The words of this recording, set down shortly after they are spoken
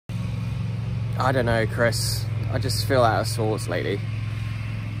I don't know, Chris. I just feel out of sorts lately.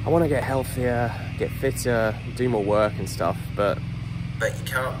 I want to get healthier, get fitter, do more work and stuff, but you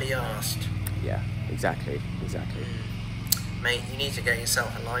can't be asked. Yeah, exactly. Mate, you need to get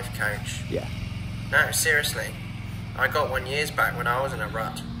yourself a life coach. Yeah. No, seriously. I got one years back when I was in a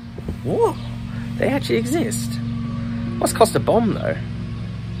rut. What? They actually exist? Must cost a bomb, though.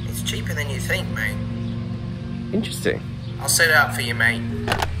 It's cheaper than you think, mate. Interesting. I'll set it up for you, mate.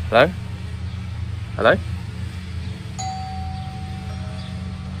 Hello? Hello?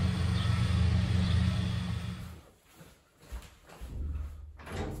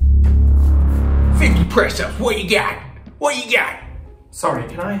 Press up, what you got? What you got? Sorry,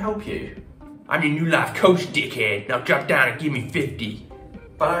 can I help you? I'm your new life coach, dickhead. Now drop down and give me 50.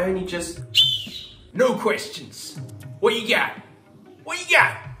 But I only just... No questions. What you got? What you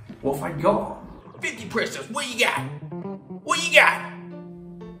got? What have I got? 50 press-ups, what you got? What you got?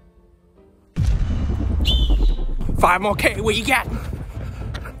 5 more K, what you got?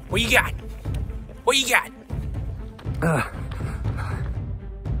 What you got? What you got?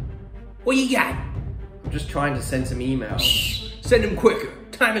 What you got? I'm just trying to send some emails. Send them quicker.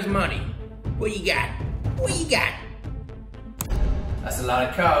 Time is money. What you got? What you got? That's a lot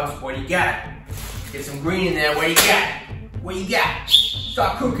of carbs. What do you got? Get some green in there. What you got? What you got?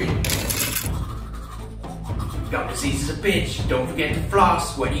 Start cooking. Gum disease is a bitch. Don't forget to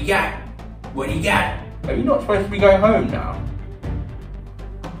floss. What do you got? What do you got? Are you not supposed to be going home now?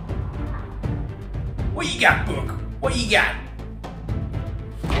 What you got, Book? What you got?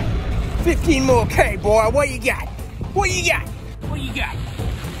 15 more K, boy. What you got? What you got? What you got?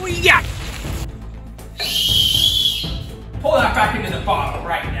 What you got? Pull that back into the bottle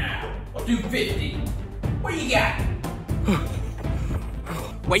right now. I'll do 50. What you got?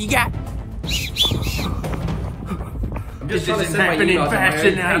 What you got? This isn't happening fast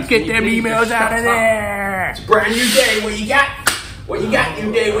enough. Get them emails out of there. It's a brand new day. What you got? What you got,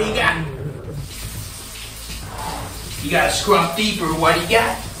 new day? What you got? You gotta scrub deeper. What do you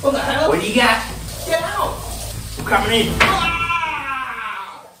got? What the hell? What do you got? Get out! I'm coming in.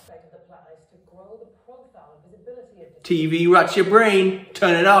 TV rots your brain.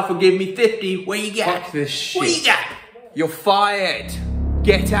 Turn it off or give me 50. What you got? Fuck this shit. What you got? You're fired.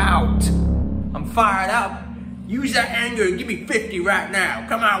 Get out. I'm fired up. Use that anger and give me 50 right now.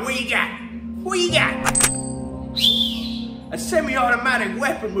 Come on, what you got? What you got? A semi-automatic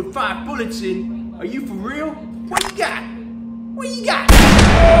weapon with 5 bullets in. Are you for real? What you got? What you got?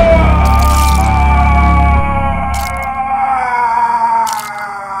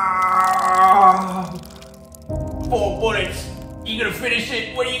 4 bullets. You gonna finish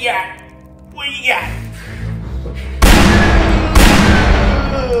it? What do you got? What do you got?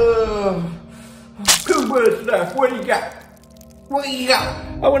 2 bullets left. What do you got? What do you got?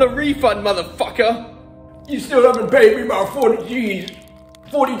 I want a refund, motherfucker! You still haven't paid me my 40 G's.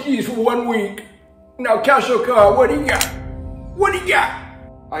 40 G's for 1 week. Now cash your car. What do you got? What do you got?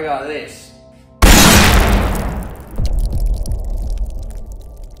 I got this.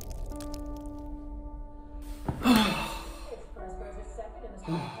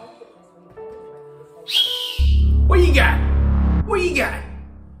 What you got? What you got?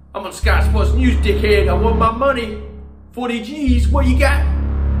 I'm on Sky Sports News, dickhead. I want my money. 40 G's. What you got?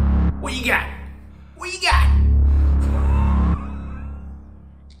 What you got? What you got?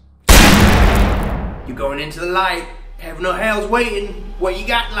 You're going into the light. Heaven or hell's waiting. What you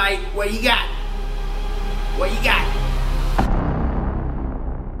got, light? What you got? What you got?